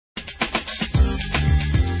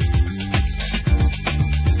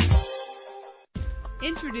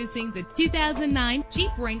Introducing the 2009 Jeep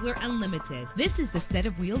Wrangler Unlimited. This is the set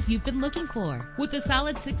of wheels you've been looking for, with a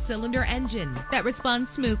solid 6-cylinder engine that responds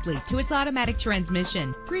smoothly to its automatic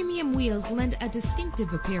transmission. Premium wheels lend a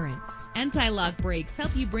distinctive appearance. Anti-lock brakes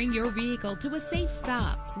help you bring your vehicle to a safe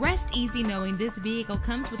stop. Rest easy knowing this vehicle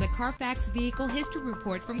comes with a Carfax Vehicle History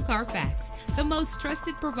Report from Carfax, the most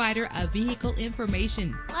trusted provider of vehicle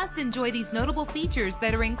information. Plus, enjoy these notable features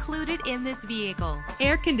that are included in this vehicle: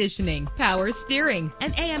 air conditioning, power steering,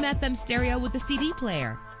 an AM/FM stereo with a CD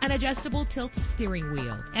player, an adjustable tilt steering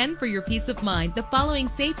wheel. And for your peace of mind, the following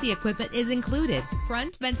safety equipment is included: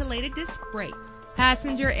 front ventilated disc brakes,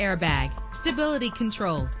 passenger airbag, stability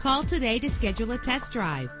control. Call today to schedule a test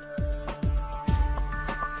drive.